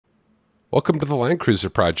Welcome to the Land Cruiser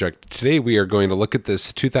Project. Today we are going to look at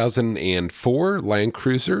this 2004 Land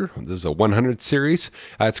Cruiser. This is a 100 series.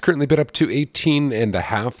 It's currently bid up to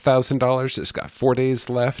 $18,500. It's got 4 days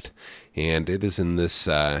left, and it is in this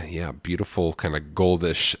beautiful kind of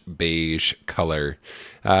goldish beige color.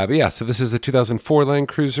 So this is a 2004 Land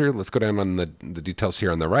Cruiser. Let's go down on the details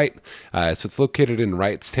here on the right. So it's located in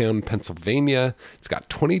Wrightstown, Pennsylvania. It's got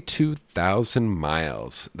 22,000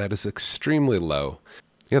 miles. That is extremely low.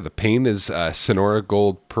 Yeah, the paint is Sonora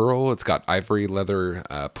Gold Pearl. It's got ivory leather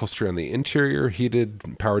upholstery on the interior,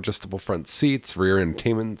 heated power adjustable front seats, rear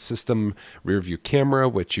entertainment system, rear view camera,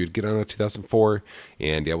 which you'd get on a 2004.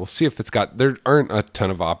 And yeah, we'll see if it's got, there aren't a ton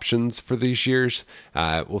of options for these years.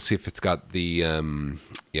 We'll see if it's got the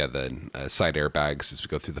side airbags as we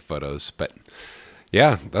go through the photos. But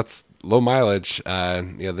yeah, that's low mileage.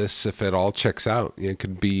 This, if it all checks out, it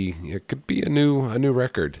could be a new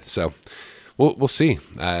record. So we'll see.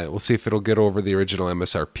 We'll see if it'll get over the original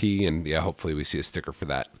MSRP, and yeah, hopefully we see a sticker for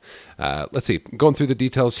that. Let's see. Going through the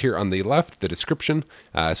details here on the left, the description.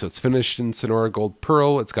 So it's finished in Sonora Gold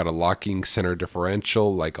Pearl. It's got a locking center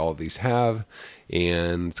differential like all of these have,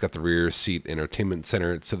 and it's got the rear seat entertainment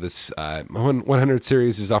center. So this 100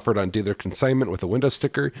 series is offered on dealer consignment with a window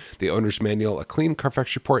sticker, the owner's manual, a clean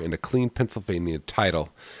CarFax report, and a clean Pennsylvania title.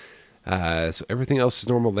 So everything else is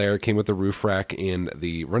normal there. Came with the roof rack and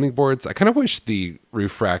the running boards. I kind of wish the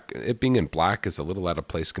roof rack, it being in black, is a little out of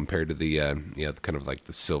place compared to the kind of like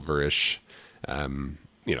the silverish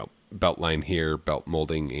belt line here, belt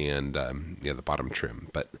molding, and the bottom trim.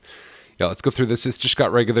 But yeah, let's go through this. It's just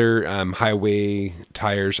got regular highway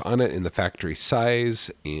tires on it in the factory size,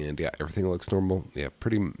 and yeah, everything looks normal. Yeah,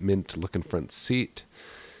 pretty mint looking front seat.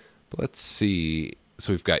 But let's see.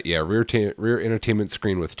 So we've got, rear entertainment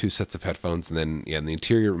screen with 2 sets of headphones. And then, in the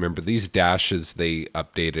interior, remember these dashes, they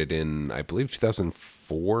updated in, I believe,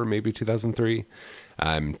 2004, maybe 2003,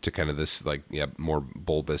 to kind of this, more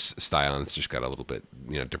bulbous style. And it's just got a little bit,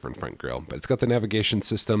 different front grille. But it's got the navigation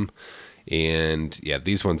system. And,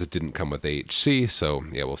 these ones, it didn't come with AHC. So,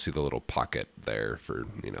 we'll see the little pocket there for,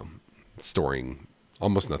 storing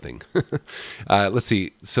almost nothing. Let's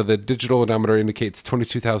see. So the digital odometer indicates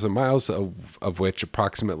 22,000 miles, of which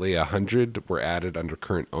approximately 100 were added under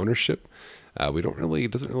current ownership.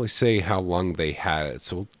 It doesn't really say how long they had it.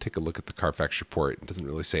 So we'll take a look at the CarFax report. It doesn't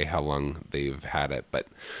really say how long they've had it, but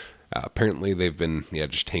apparently they've been,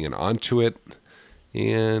 just hanging on to it.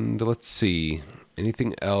 And let's see.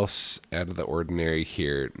 Anything else out of the ordinary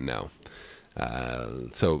here? No.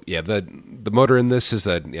 The motor in this is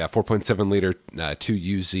a 4.7 liter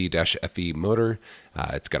 2UZ-FE motor.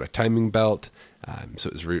 It's got a timing belt. So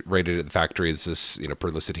it was rated at the factory as this, per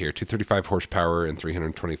listed here, 235 horsepower and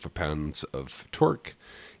 320 foot-pounds of torque.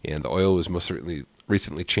 And the oil was most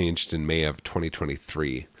recently changed in May of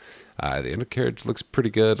 2023. The undercarriage looks pretty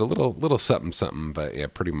good, a little something, but yeah,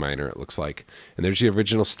 pretty minor it looks like. And there's the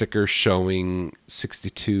original sticker showing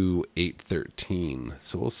 62,813.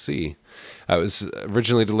 So we'll see. It was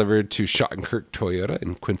originally delivered to Schottenkirk Toyota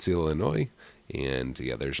in Quincy, Illinois. And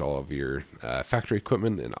yeah, there's all of your factory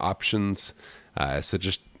equipment and options.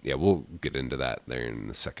 We'll get into that there in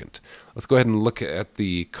a second. Let's go ahead and look at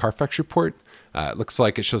the CarFax report. It looks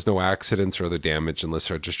like it shows no accidents or other damage and lists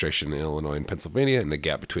registration in Illinois and Pennsylvania, and the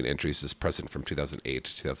gap between entries is present from 2008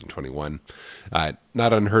 to 2021.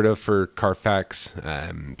 Not unheard of for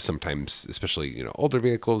CarFax. Sometimes, especially older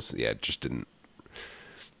vehicles, just didn't.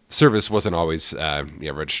 Service wasn't always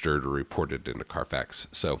registered or reported into CarFax.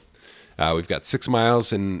 So we've got 6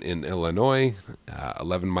 miles in Illinois,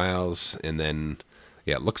 11 miles, and then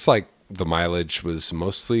it looks like the mileage was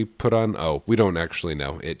mostly put on. Oh, we don't actually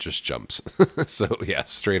know. It just jumps. So yeah,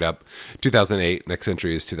 straight up 2008. Next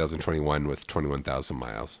entry is 2021 with 21,000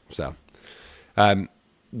 miles. So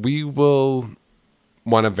we will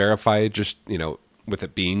want to verify just, with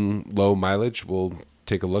it being low mileage, we'll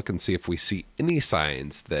take a look and see if we see any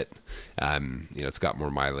signs that, it's got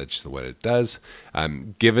more mileage than what it does.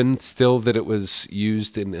 Given still that it was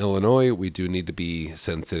used in Illinois, we do need to be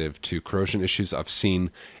sensitive to corrosion issues. I've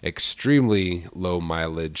seen extremely low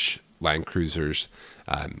mileage Land Cruisers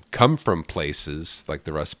come from places like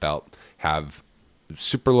the Rust Belt, have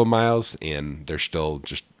super low miles, and they're still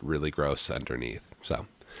just really gross underneath. So.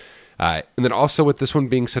 And then also with this one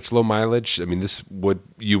being such low mileage, I mean,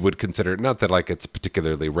 you would consider, not that like it's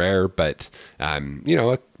particularly rare, but,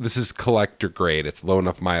 this is collector grade. It's low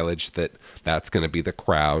enough mileage that that's going to be the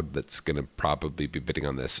crowd that's going to probably be bidding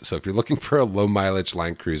on this. So if you're looking for a low mileage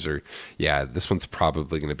Land Cruiser, yeah, this one's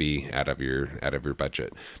probably going to be out of your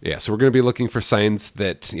budget. Yeah, so we're going to be looking for signs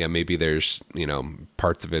that, yeah, maybe there's, you know,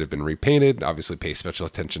 parts of it have been repainted. Obviously pay special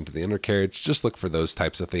attention to the undercarriage. Just look for those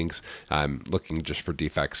types of things. Looking just for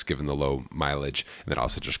defects given the low mileage, and then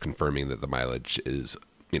also just confirming that the mileage is,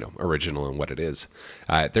 you know, original and what it is.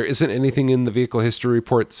 There isn't anything in the vehicle history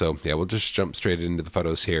report, so yeah, we'll just jump straight into the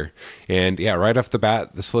photos here. And yeah, right off the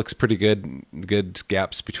bat, this looks pretty good. Good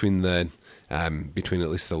gaps between the between at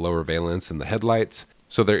least the lower valence and the headlights.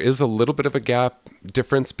 So there is a little bit of a gap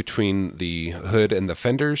difference between the hood and the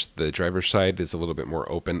fenders. The driver's side is a little bit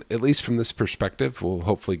more open, at least from this perspective. We'll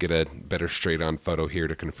hopefully get a better straight-on photo here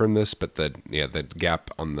to confirm this, but the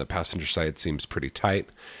gap on the passenger side seems pretty tight.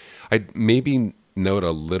 I'd maybe note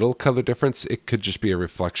a little color difference. It could just be a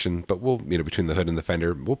reflection, but we'll, you know, between the hood and the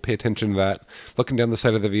fender, we'll pay attention to that. Looking down the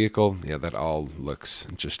side of the vehicle, yeah, that all looks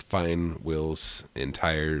just fine. Wheels and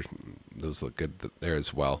tire, those look good there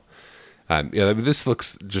as well. Yeah, this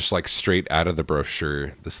looks just like straight out of the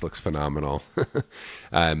brochure. This looks phenomenal.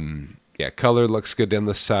 Yeah, color looks good down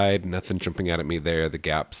the side. Nothing jumping out at me there. The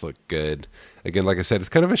gaps look good. Again, like I said, it's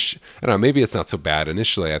kind of a, I don't know, maybe it's not so bad.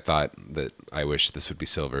 Initially, I thought that I wish this would be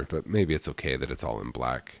silver, but maybe it's okay that it's all in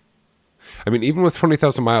black. I mean, even with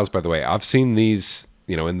 20,000 miles, by the way, I've seen these,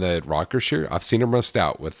 you know, in the rockers here, I've seen them rust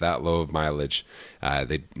out with that low of mileage.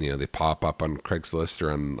 They, you know, they pop up on Craigslist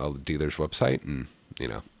or on a dealer's website, and, you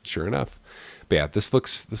know, sure enough. But yeah, this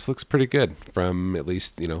looks pretty good from at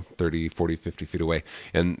least, you know, 30, 40, 50 feet away.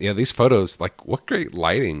 And yeah, these photos, like, what great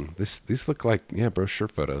lighting. These look like, yeah, brochure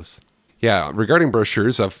photos. Yeah, regarding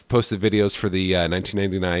brochures, I've posted videos for the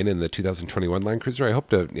 1999 and the 2021 Land Cruiser. I hope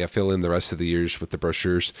to fill in the rest of the years with the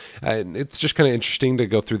brochures. It's just kind of interesting to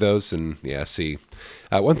go through those and see.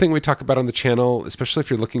 One thing we talk about on the channel, especially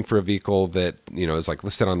if you're looking for a vehicle that, you know, is like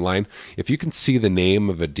listed online, if you can see the name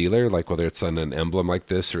of a dealer, like whether it's on an emblem like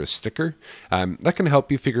this or a sticker, that can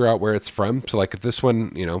help you figure out where it's from. So like if this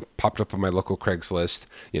one, you know, popped up on my local Craigslist,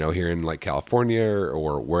 you know, here in like California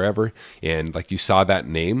or wherever, and like you saw that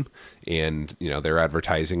name and, you know, they're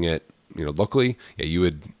advertising it, you know, locally, yeah, you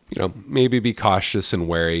would, you know, maybe be cautious and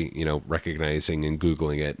wary, you know, recognizing and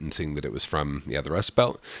Googling it and seeing that it was from, the Rust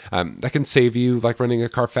Belt. That can save you like running a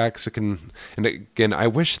CarFax. It can, and again, I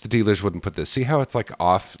wish the dealers wouldn't put this. See how it's like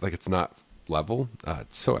off, like it's not level?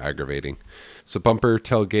 It's so aggravating. So bumper,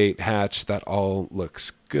 tailgate, hatch, that all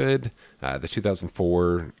looks good. The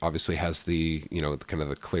 2004 obviously has the, you know, kind of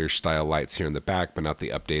the clear style lights here in the back, but not the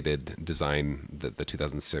updated design that the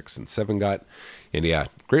 2006 and 7 got. And yeah,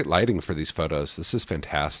 great lighting for these photos. This is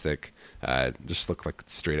fantastic. Just look like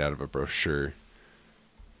it's straight out of a brochure.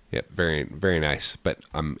 Yeah, very, very nice. But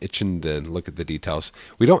I'm itching to look at the details.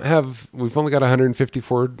 We've only got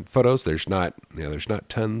 154 photos. There's not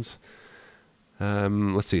tons.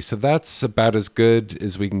 Let's see. So that's about as good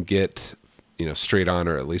as we can get, you know, straight on,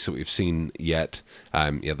 or at least that we've seen yet.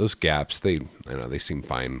 Yeah, those gaps, they seem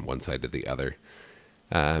fine one side to the other.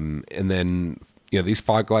 And then, you know, these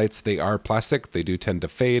fog lights, they are plastic. They do tend to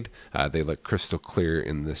fade. They look crystal clear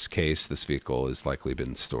in this case. This vehicle has likely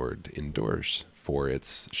been stored indoors for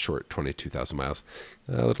its short 22,000 miles.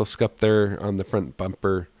 A little scuff there on the front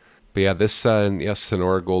bumper. But yeah, this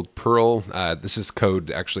Sonora Gold Pearl, this is code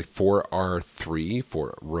actually 4R3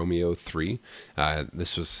 for Romeo 3.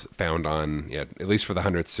 This was found on, at least for the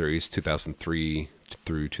 100th series, 2003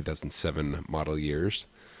 through 2007 model years.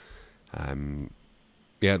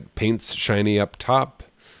 Yeah, paint's shiny up top.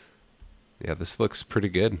 Yeah, this looks pretty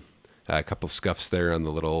good. A couple of scuffs there on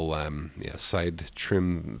the little side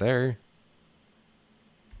trim there.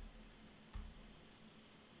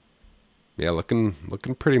 Yeah, looking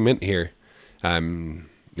pretty mint here.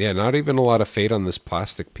 Yeah, not even a lot of fade on this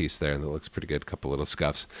plastic piece there. That looks pretty good. Couple little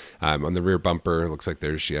scuffs. On the rear bumper, looks like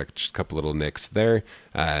there's just a couple little nicks there.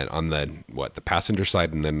 On the passenger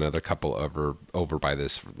side, and then another couple over by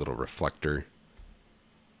this little reflector.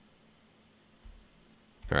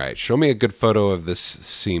 All right, show me a good photo of this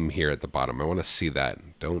seam here at the bottom. I want to see that.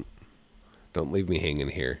 Don't leave me hanging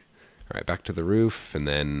here. All right, back to the roof, and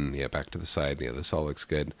then, back to the side. Yeah, this all looks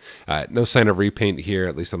good. No sign of repaint here,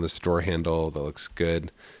 at least on this door handle. That looks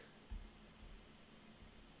good.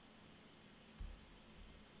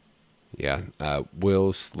 Yeah,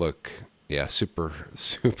 wheels look, super,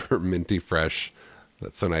 super minty fresh.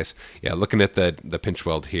 That's so nice. Yeah, looking at the pinch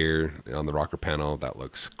weld here on the rocker panel, that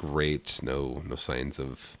looks great. No signs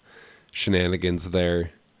of shenanigans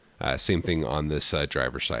there. Same thing on this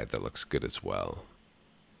driver's side. That looks good as well.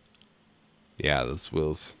 Yeah, those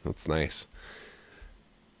wheels, that's nice.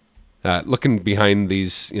 Looking behind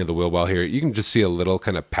these, the wheel well here, you can just see a little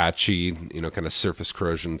kind of patchy, kind of surface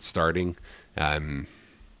corrosion starting.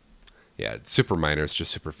 Yeah, it's super minor. It's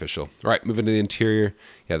just superficial. All right, moving to the interior.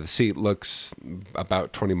 Yeah, the seat looks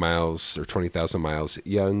about 20 miles or 20,000 miles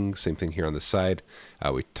young. Same thing here on the side.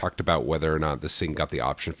 We talked about whether or not this thing got the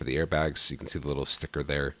option for the airbags. You can see the little sticker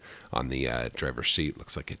there on the driver's seat.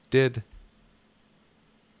 Looks like it did.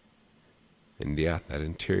 And yeah, that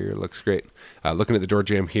interior looks great. Looking at the door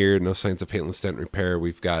jamb here, no signs of paintless dent repair.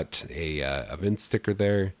 We've got a VIN sticker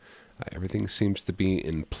there. Everything seems to be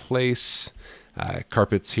in place.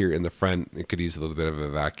 Carpets here in the front. It could use a little bit of a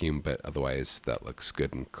vacuum, but otherwise that looks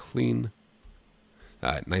good and clean.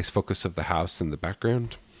 Nice focus of the house in the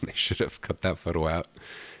background. They should have cut that photo out.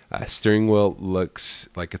 Steering wheel looks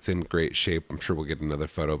like it's in great shape. I'm sure we'll get another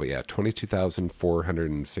photo, but yeah,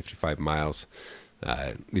 22,455 miles.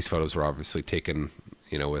 These photos were obviously taken,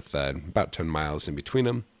 with about 10 miles in between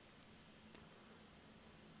them.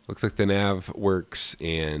 Looks like the nav works,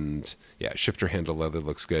 and yeah, shifter handle leather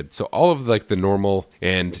looks good. So all of like the normal,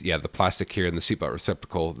 and yeah, the plastic here in the seatbelt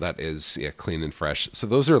receptacle, that is clean and fresh. So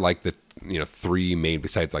those are like the three main,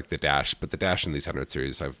 besides like the dash, but the dash in these 100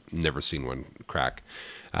 series, I've never seen one crack.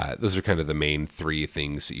 Those are kind of the main three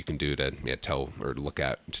things that you can do to tell or look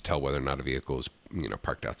at to tell whether or not a vehicle is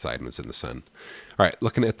parked outside and is in the sun. All right,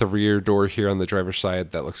 looking at the rear door here on the driver's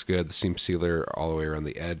side, that looks good. The seam sealer all the way around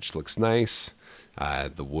the edge looks nice.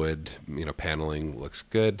 The wood, paneling looks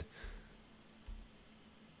good.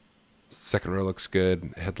 Second row looks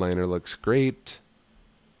good. Headliner looks great.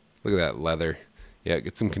 Look at that leather. Yeah,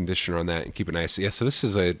 get some conditioner on that and keep it nice. Yeah, so this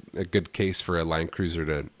is a good case for a line cruiser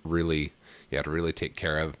to really take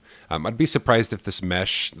care of. I'd be surprised if this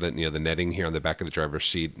mesh, the netting here on the back of the driver's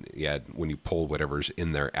seat, when you pull whatever's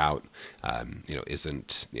in there out,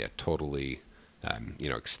 isn't totally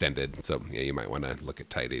extended. So yeah, you might want to look at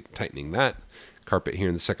tightening that. Carpet here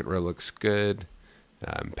in the second row looks good.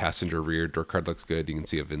 Passenger rear door card looks good. You can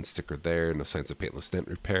see a VIN sticker there. No signs of paintless dent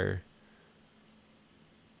repair.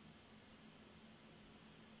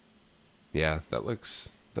 Yeah, that looks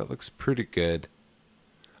pretty good.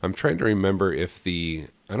 I'm trying to remember if I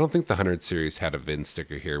don't think the 100 series had a VIN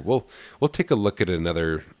sticker here. We'll take a look at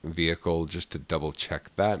another vehicle just to double check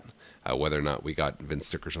that, whether or not we got VIN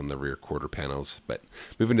stickers on the rear quarter panels. But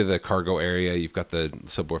moving to the cargo area, you've got the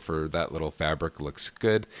subwoofer. That little fabric looks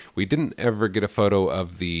good. We didn't ever get a photo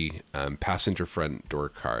of the passenger front door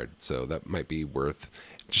card, so that might be worth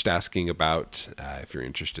just asking about if you're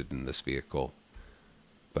interested in this vehicle.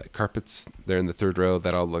 But carpets there in the third row,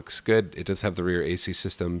 that all looks good. It does have the rear AC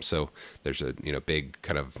system, so there's a big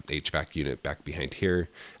kind of HVAC unit back behind here.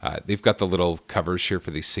 They've got the little covers here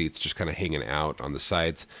for these seats just kind of hanging out on the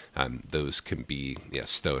sides. Those can be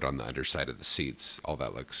stowed on the underside of the seats. All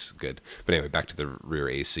that looks good. But anyway, back to the rear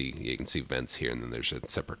AC. You can see vents here, and then there's a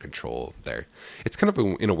separate control there. It's kind of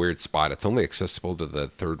in a weird spot. It's only accessible to the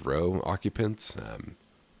third row occupants.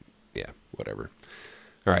 Yeah, whatever.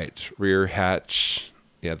 All right, rear hatch.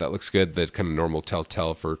 Yeah, that looks good. The kind of normal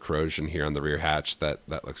telltale for corrosion here on the rear hatch, that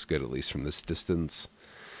looks good, at least from this distance.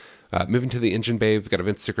 Moving to the engine bay, we've got a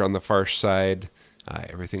VIN sticker on the far side.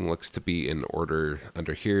 Everything looks to be in order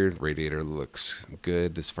under here. Radiator looks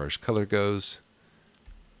good as far as color goes.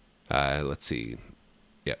 Let's see.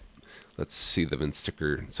 Yep. Let's see the VIN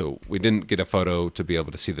sticker. So we didn't get a photo to be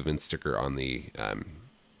able to see the VIN sticker on the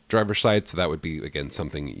driver's side, so that would be, again,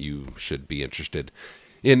 something you should be interested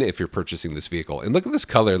in if you're purchasing this vehicle. And look at this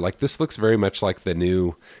color. Like, this looks very much like the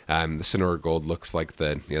new, the Sonora Gold looks like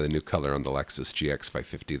the new color on the Lexus GX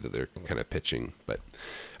 550 that they're kind of pitching. But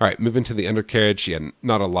all right, moving to the undercarriage. Yeah,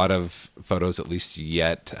 not a lot of photos, at least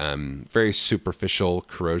yet. Very superficial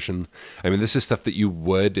corrosion. I mean, this is stuff that you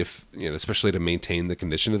would, if especially to maintain the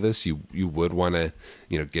condition of this, you would want to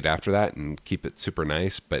get after that and keep it super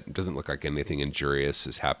nice. But it doesn't look like anything injurious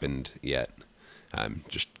has happened yet.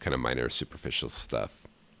 Just kind of minor superficial stuff.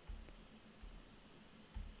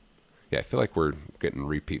 Yeah, I feel like we're getting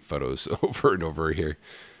repeat photos over and over here.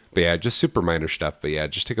 But yeah, just super minor stuff. But yeah,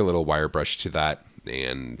 just take a little wire brush to that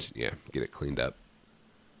and yeah, get it cleaned up.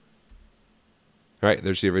 All right,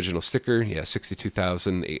 there's the original sticker. Yeah,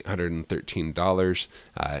 $62,813.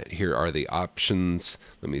 Here are the options.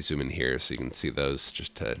 Let me zoom in here so you can see those,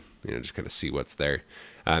 just to just kind of see what's there.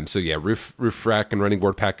 So yeah, roof rack and running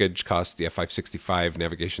board package cost $565.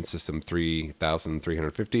 Navigation system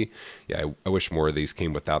 $3,350. Yeah, I wish more of these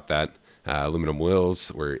came without that. Aluminum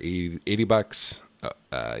wheels were $80.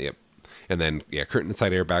 Yep. And then, yeah, curtain and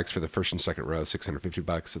side airbags for the first and second row, $650.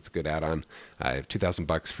 That's a good add-on.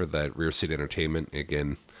 $2,000 for the rear seat entertainment.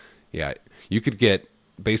 Again, yeah, you could get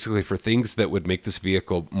basically for things that would make this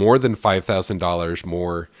vehicle more than $5,000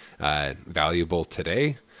 more valuable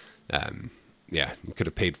today. Yeah, you could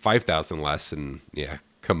have paid $5,000 less and yeah,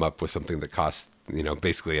 come up with something that costs, you know,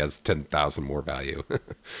 basically has $10,000 more value.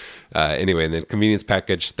 Anyway, and then convenience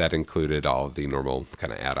package, that included all of the normal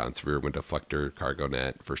kind of add-ons: rear window deflector, cargo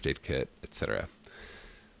net, first aid kit, etc.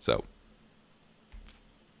 So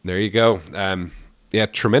there you go. Yeah,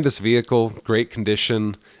 tremendous vehicle, great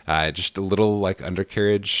condition, just a little like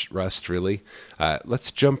undercarriage rust, really.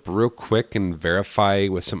 Let's jump real quick and verify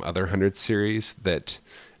with some other 100 series that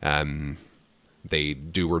they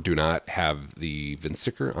do or do not have the VIN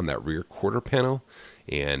sticker on that rear quarter panel.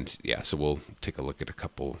 And yeah, so we'll take a look at a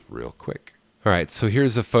couple real quick. All right, so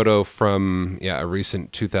here's a photo from a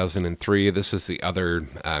recent 2003. This is the other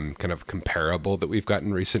kind of comparable that we've got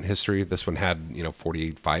in recent history. This one had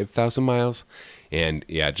 45,000 miles, and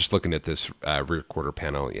yeah, just looking at this rear quarter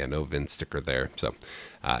panel, yeah, no VIN sticker there. So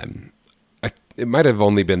it might have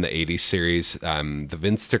only been the 80 series. The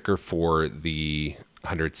VIN sticker for the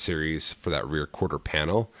 100 series for that rear quarter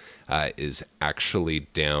panel is actually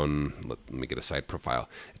down. Let me get a side profile.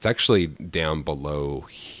 It's actually down below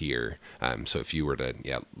here. So if you were to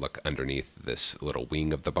look underneath this little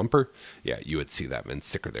wing of the bumper, you would see that VIN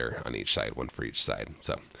sticker there on each side, one for each side.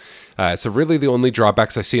 So so really the only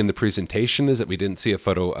drawbacks I see in the presentation is that we didn't see a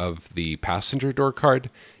photo of the passenger door card,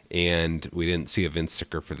 and we didn't see a VIN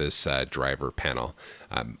sticker for this driver panel.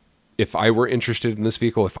 If I were interested in this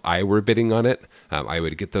vehicle, if I were bidding on it, I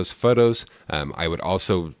would get those photos. I would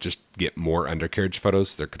also just get more undercarriage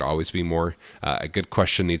photos. There could always be more. A good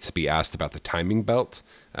question needs to be asked about the timing belt.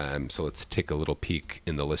 So let's take a little peek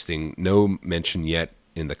in the listing. No mention yet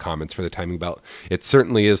in the comments for the timing belt. It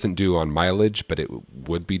certainly isn't due on mileage, but it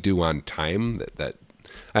would be due on time. That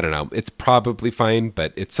I don't know. It's probably fine,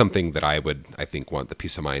 but it's something that I think want the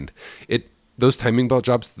peace of mind. Those timing belt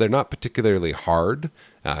jobs, they're not particularly hard.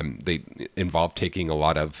 They involve taking a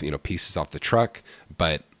lot of pieces off the truck,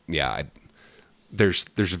 but yeah, there's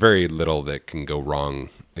very little that can go wrong.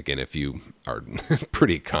 Again, if you are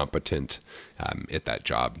pretty competent at that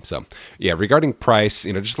job. So yeah, regarding price,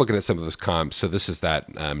 just looking at some of those comps. So this is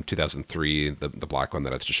that 2003, the black one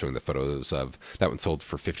that I was just showing the photos of. That one sold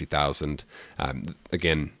for $50,000.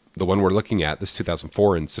 Again, the one we're looking at, this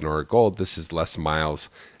 2004 in Sonora Gold, this is less miles,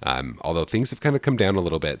 although things have kind of come down a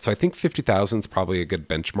little bit. So I think 50,000 is probably a good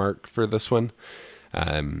benchmark for this one.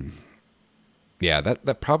 Yeah,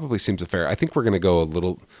 that probably seems fair. I think we're going to go a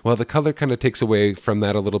little, well, the color kind of takes away from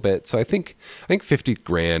that a little bit. So I think 50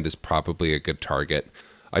 grand is probably a good target.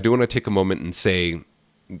 I do want to take a moment and say,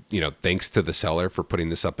 thanks to the seller for putting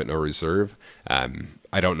this up at no reserve.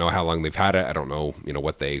 I don't know how long they've had it. I don't know,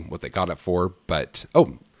 what they got it for, but,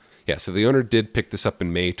 yeah, so the owner did pick this up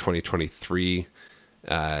in May 2023.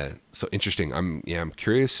 So interesting. I'm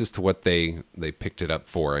curious as to what they picked it up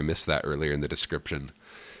for. I missed that earlier in the description.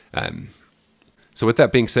 So with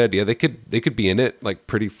that being said, yeah, they could be in it like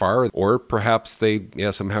pretty far, or perhaps they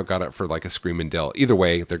somehow got it for like a screaming deal. Either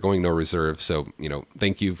way, they're going no reserve. So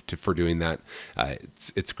thank you for doing that.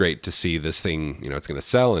 It's great to see this thing. It's going to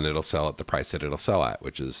sell, and it'll sell at the price that it'll sell at,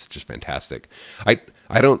 which is just fantastic.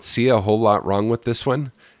 I don't see a whole lot wrong with this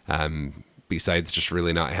one. Besides just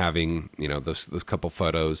really not having, those couple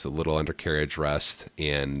photos, a little undercarriage rust,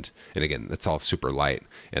 and again, that's all super light,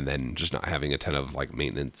 and then just not having a ton of like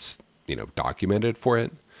maintenance, documented for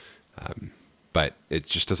it. But it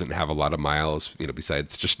just doesn't have a lot of miles,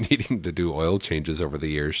 besides just needing to do oil changes over the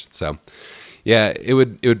years. So yeah, it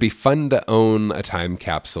would be fun to own a time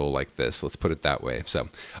capsule like this. Let's put it that way. So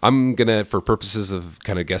I'm gonna, for purposes of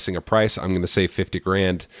kind of guessing a price, I'm gonna say 50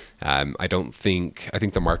 grand. I think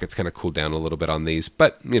the market's kind of cooled down a little bit on these,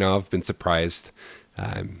 but I've been surprised.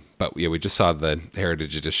 But yeah, we just saw the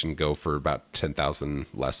Heritage Edition go for about 10,000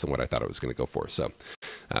 less than what I thought it was going to go for. So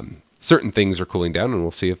certain things are cooling down, and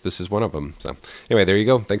we'll see if this is one of them. So anyway, there you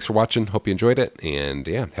go. Thanks for watching. Hope you enjoyed it, and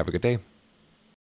yeah, have a good day.